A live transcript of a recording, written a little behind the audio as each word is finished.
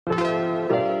Hello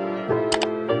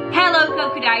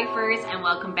COKODIVERS and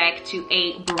welcome back to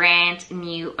a brand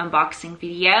new unboxing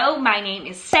video. My name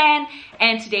is San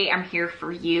and today I'm here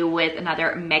for you with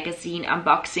another magazine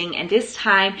unboxing, and this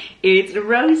time it's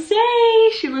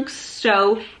Rosé. She looks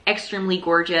so extremely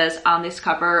gorgeous on this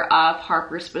cover of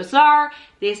Harper's Bazaar.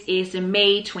 This is the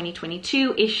May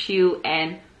 2022 issue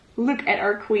and look at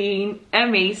our queen,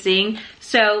 amazing.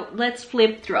 So let's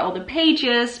flip through all the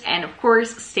pages and of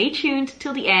course stay tuned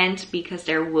till the end because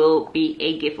there will be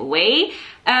a giveaway.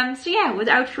 So yeah,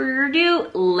 without further ado,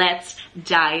 let's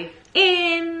dive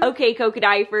in. Okay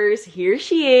COKODIVERS, here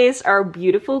she is, our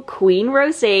beautiful Queen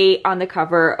Rosé on the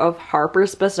cover of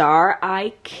Harper's Bazaar.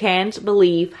 I can't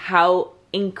believe how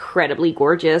incredibly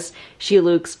gorgeous she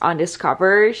looks on this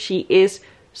cover. She is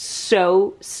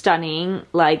so stunning.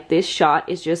 Like, this shot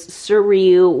is just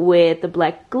surreal with the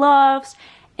black gloves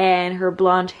and her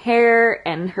blonde hair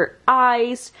and her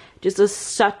eyes, just a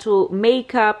subtle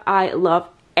makeup. I love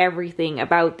everything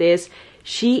about this.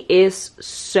 She is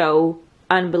so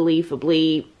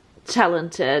unbelievably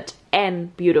talented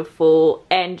and beautiful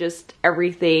and just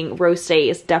everything. Rosé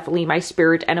is definitely my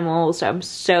spirit animal, so I'm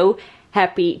so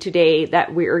happy today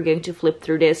that we are going to flip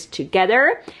through this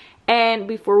together. And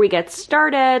before we get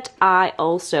started, I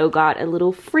also got a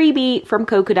little freebie from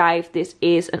COKODIVE. This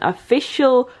is an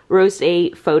official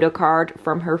Rosé photo card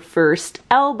from her first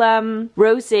album,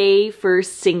 Rosé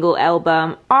first single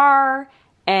album R,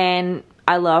 and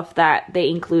I love that they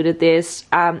included this.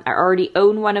 I already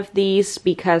own one of these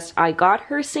because I got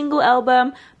her single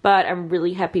album, but I'm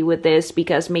really happy with this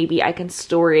because maybe I can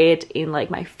store it in like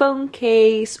my phone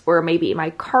case or maybe in my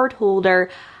card holder.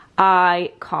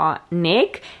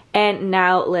 Iconic. And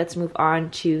now let's move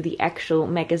on to the actual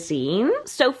magazine.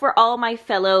 So for all my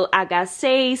fellow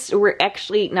agaces, we're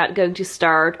actually not going to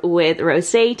start with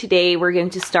Rosé today. We're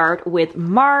going to start with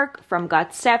Mark from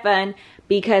GOT7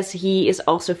 because he is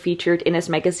also featured in this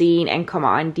magazine. And come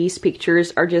on, these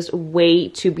pictures are just way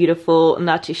too beautiful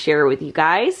not to share with you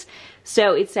guys.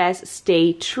 So it says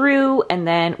stay true, and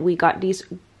then we got these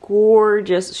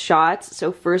gorgeous shots.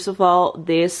 So first of all,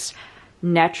 this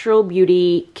natural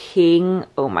beauty king,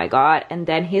 oh my god, and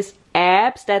then his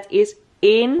abs, that is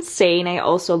insane. I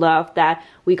also love that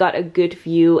we got a good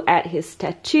view at his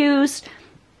tattoos.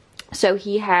 So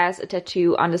he has a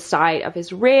tattoo on the side of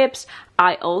his ribs.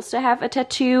 I also have a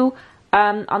tattoo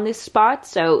on this spot,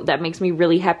 so that makes me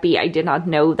really happy. I did not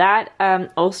know that.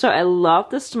 Also, I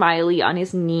love the smiley on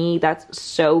his knee. That's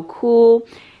so cool.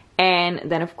 And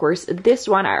then of course this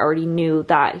one, I already knew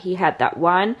that he had that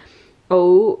one.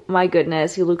 Oh my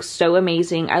goodness, he looks so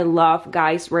amazing. I love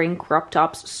guys wearing crop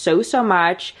tops so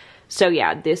much. So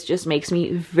yeah, this just makes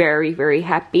me very, very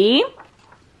happy.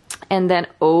 And then,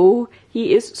 oh,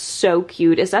 he is so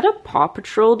cute. Is that a Paw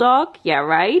Patrol dog? Yeah,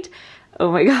 right?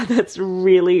 Oh my god, that's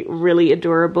really, really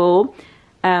adorable.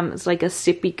 It's like a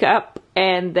sippy cup.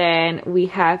 And then we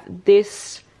have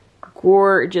this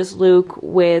gorgeous look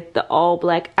with the all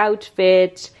black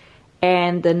outfit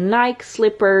and the Nike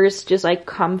slippers, just like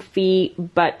comfy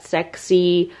but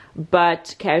sexy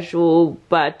but casual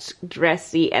but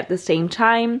dressy at the same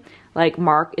time. Like,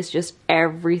 Mark is just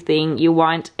everything you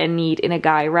want and need in a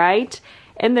guy, right?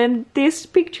 And then this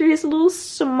picture, his little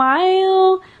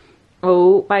smile.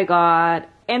 Oh my god.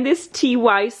 And this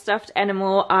TY stuffed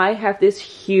animal, I have this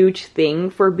huge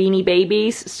thing for Beanie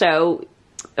Babies, so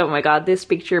oh my god, this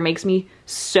picture makes me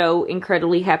so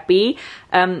incredibly happy.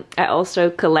 I also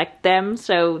collect them,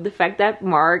 so the fact that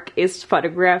Mark is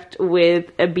photographed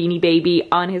with a Beanie Baby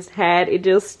on his head, it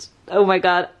just, oh my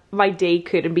god, my day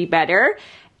couldn't be better.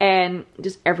 And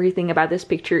just everything about this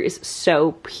picture is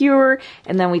so pure.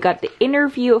 And then we got the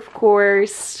interview, of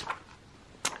course.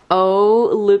 Oh,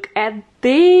 look at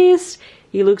this.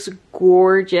 He looks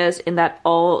gorgeous in that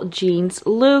all jeans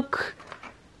look.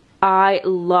 I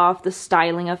love the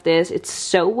styling of this. It's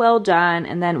so well done.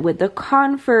 And then with the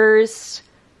Converse,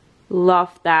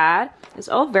 love that. It's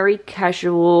all very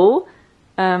casual.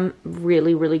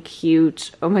 Really, really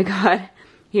cute. Oh my god.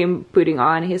 Him putting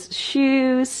on his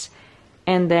shoes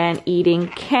and then eating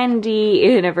candy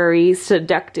in a very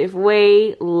seductive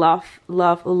way. Love,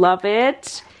 love, love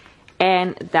it.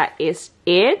 And that is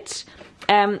it.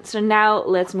 So now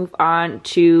let's move on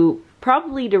to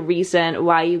probably the reason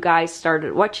why you guys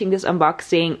started watching this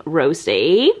unboxing,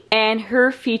 Rosé. And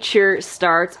her feature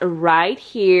starts right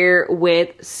here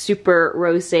with Super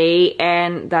Rosé,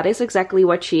 and that is exactly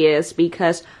what she is,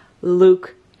 because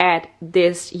look at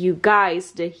this, you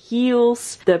guys. The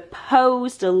heels, the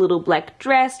pose, the little black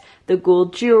dress, the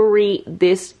gold jewelry.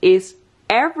 This is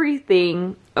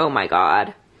everything. Oh my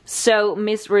god. So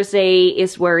Miss Rosé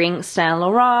is wearing Saint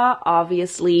Laurent,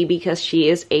 obviously, because she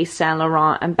is a Saint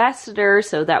Laurent ambassador,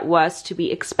 so that was to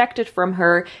be expected from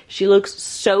her. She looks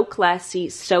so classy,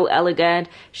 so elegant.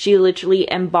 She literally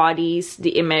embodies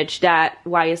the image that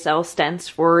YSL stands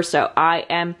for, so I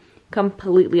am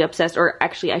completely obsessed. Or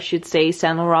actually, I should say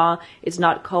Saint Laurent is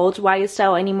not called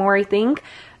YSL anymore, I think.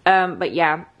 But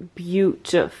yeah,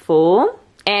 beautiful.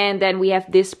 And then we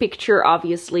have this picture,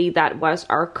 obviously, that was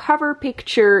our cover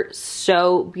picture.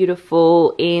 So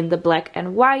beautiful in the black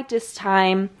and white this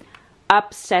time.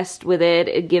 Obsessed with it.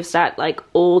 It gives that like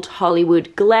old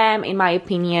Hollywood glam, in my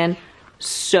opinion.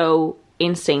 So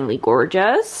insanely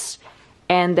gorgeous.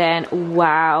 And then,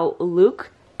 wow, look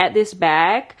at this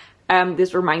bag.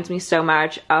 This reminds me so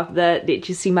much of the "Did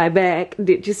you see my bag?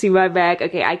 Did you see my bag?"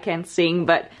 Okay, I can't sing,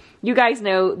 but you guys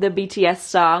know the BTS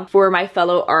song For My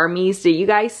Fellow Armies. Did you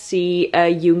guys see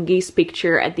Yoongi's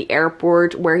picture at the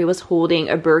airport where he was holding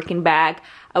a Birkin bag?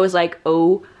 I was like,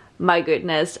 oh my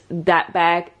goodness, that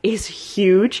bag is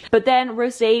huge. But then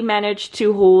Rosé managed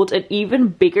to hold an even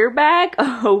bigger bag.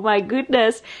 Oh my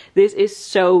goodness, this is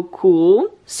so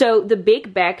cool. So the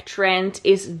big bag trend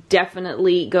is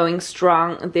definitely going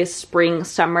strong this spring,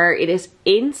 summer. It is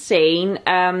insane.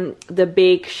 The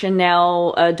big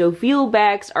Chanel Deauville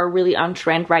bags are really on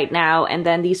trend right now. And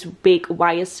then these big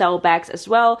YSL bags as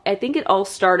well. I think it all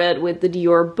started with the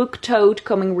Dior book tote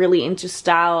coming really into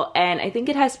style. And I think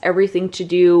it has everything to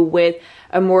do with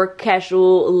a more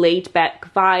casual,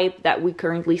 laid-back vibe that we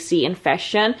currently see in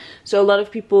fashion. So a lot of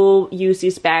people use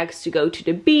these bags to go to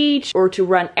the beach or to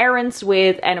run errands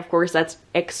with, and of course that's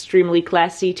extremely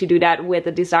classy to do that with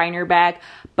a designer bag.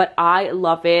 But I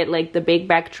love it. Like, the big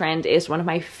bag trend is one of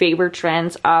my favorite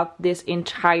trends of this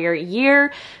entire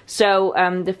year. So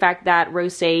the fact that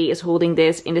Rosé is holding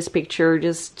this in this picture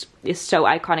just is so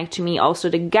iconic to me. Also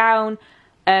the gown,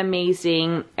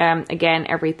 amazing. Again,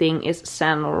 everything is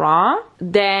Saint Laurent.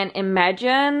 Then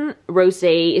imagine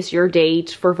Rosé is your date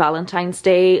for Valentine's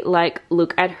Day. Like,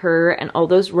 look at her and all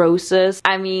those roses.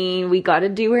 I mean, we gotta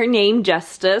do her name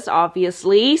justice,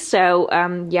 obviously. So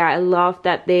yeah, I love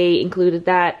that they included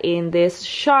that in this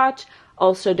shot.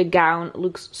 Also, the gown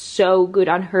looks so good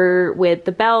on her with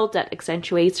the belt that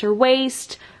accentuates her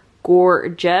waist.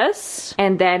 Gorgeous.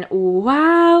 And then,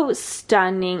 wow,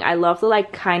 stunning. I love the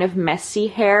like kind of messy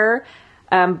hair.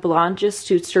 Blonde just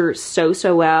suits her so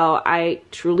well. I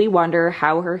truly wonder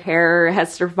how her hair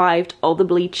has survived all the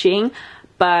bleaching,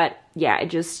 but yeah, it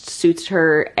just suits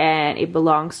her and it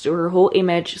belongs to her whole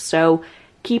image. So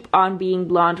keep on being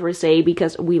blonde, Rosé,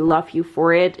 because we love you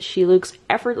for it. She looks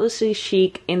effortlessly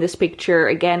chic in this picture,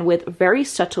 again with very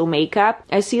subtle makeup.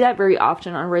 I see that very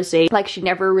often on Rosé. Like, she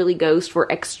never really goes for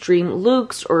extreme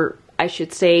looks, or I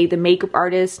should say the makeup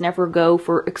artists never go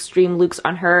for extreme looks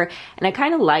on her. And I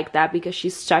kind of like that because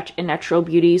she's such a natural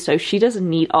beauty, so she doesn't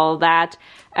need all that.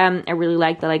 I really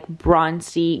like the like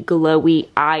bronzy, glowy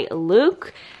eye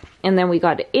look. And then we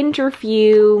got an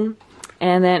interview.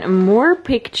 And then more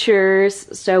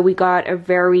pictures. So we got a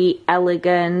very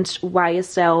elegant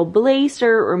YSL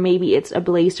blazer, or maybe it's a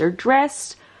blazer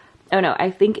dress. Oh no,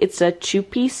 I think it's a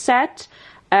two-piece set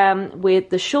with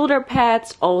the shoulder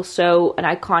pads. Also an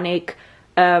iconic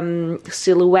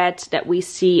silhouette that we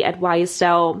see at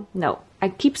YSL. No, I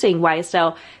keep saying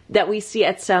YSL. That we see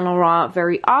at Saint Laurent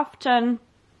very often.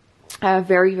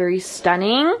 Very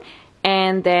stunning.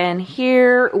 And then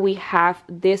here we have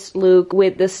this look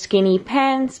with the skinny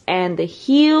pants and the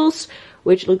heels,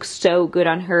 which looks so good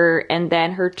on her. And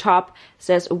then her top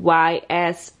says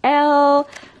YSL.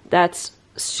 That's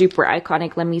super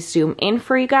iconic. Let me zoom in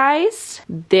for you guys.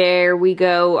 There we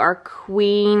go, our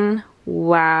queen.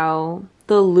 Wow,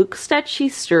 the looks that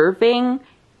she's serving,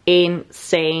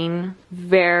 insane.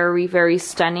 Very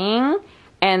stunning.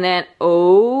 And then,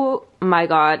 oh my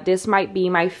god, this might be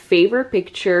my favorite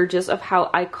picture just of how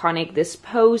iconic this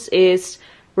pose is.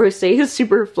 Rosé is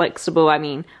super flexible, I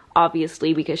mean,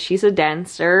 obviously because she's a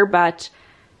dancer, but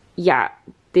yeah,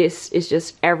 this is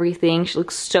just everything. She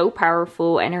looks so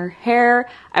powerful, and her hair,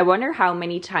 I wonder how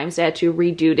many times they had to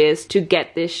redo this to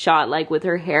get this shot like with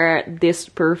her hair this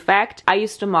perfect. I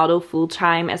used to model full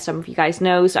time, as some of you guys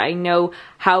know, so I know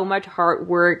how much hard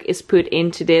work is put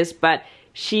into this, but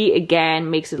she again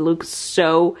makes it look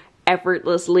so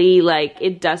effortlessly. Like,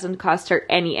 it doesn't cost her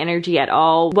any energy at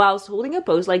all whilst holding a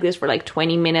pose like this for like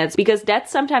 20 minutes, because that's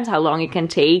sometimes how long it can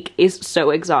take. Is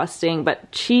so exhausting, but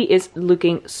she is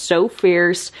looking so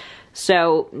fierce.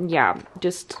 So yeah,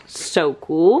 just so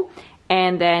cool.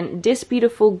 And then this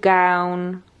beautiful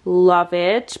gown, love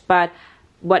it. But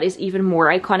what is even more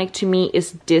iconic to me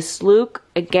is this look.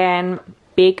 Again,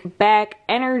 big bag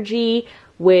energy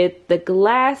with the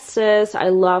glasses. I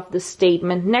love the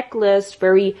statement necklace,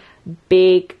 very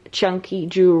big chunky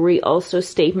jewelry, also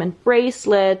statement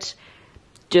bracelet.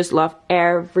 Just love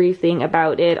everything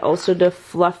about it. Also the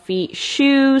fluffy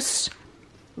shoes.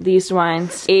 These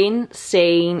ones,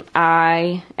 insane.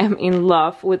 I am in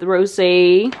love with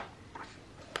Rosé.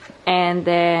 And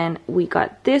then we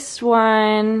got this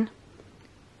one.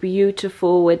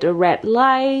 Beautiful with the red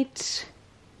light.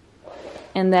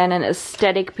 And then an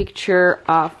aesthetic picture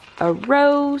of a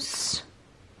rose.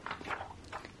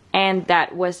 And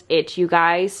that was it, you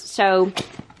guys. So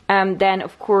then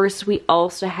of course we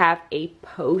also have a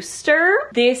poster.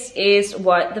 This is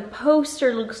what the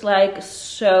poster looks like.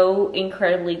 So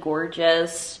incredibly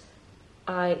gorgeous.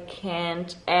 I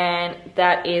can't. And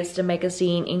that is the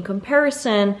magazine in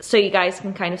comparison, so you guys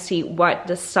can kind of see what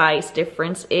the size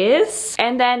difference is.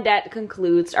 And then that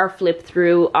concludes our flip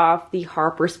through of the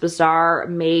Harper's Bazaar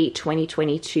May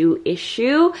 2022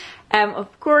 issue.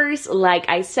 Of course, like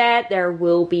I said, there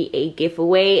will be a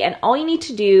giveaway, and all you need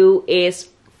to do is,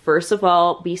 first of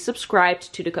all, be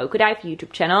subscribed to the COKODIVE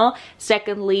YouTube channel.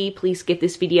 Secondly, please give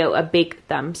this video a big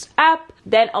thumbs up.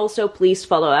 Then also please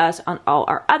follow us on all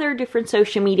our other different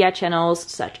social media channels,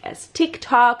 such as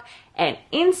TikTok and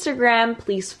Instagram.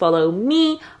 Please follow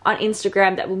me on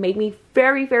Instagram. That will make me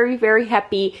very, very, very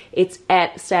happy. It's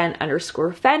at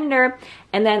 @san_fender.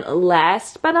 And then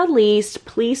last but not least,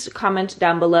 please comment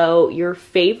down below your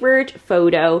favorite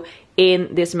photo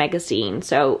in this magazine.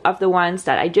 So of the ones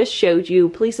that I just showed you,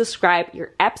 please describe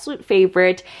your absolute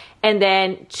favorite, and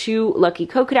then 2 lucky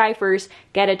COKODIVers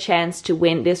get a chance to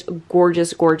win this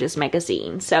gorgeous, gorgeous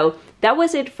magazine. So that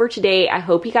was it for today. I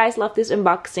hope you guys loved this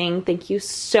unboxing. Thank you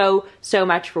so, so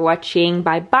much for watching.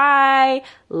 Bye bye.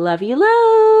 Love you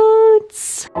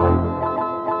loads.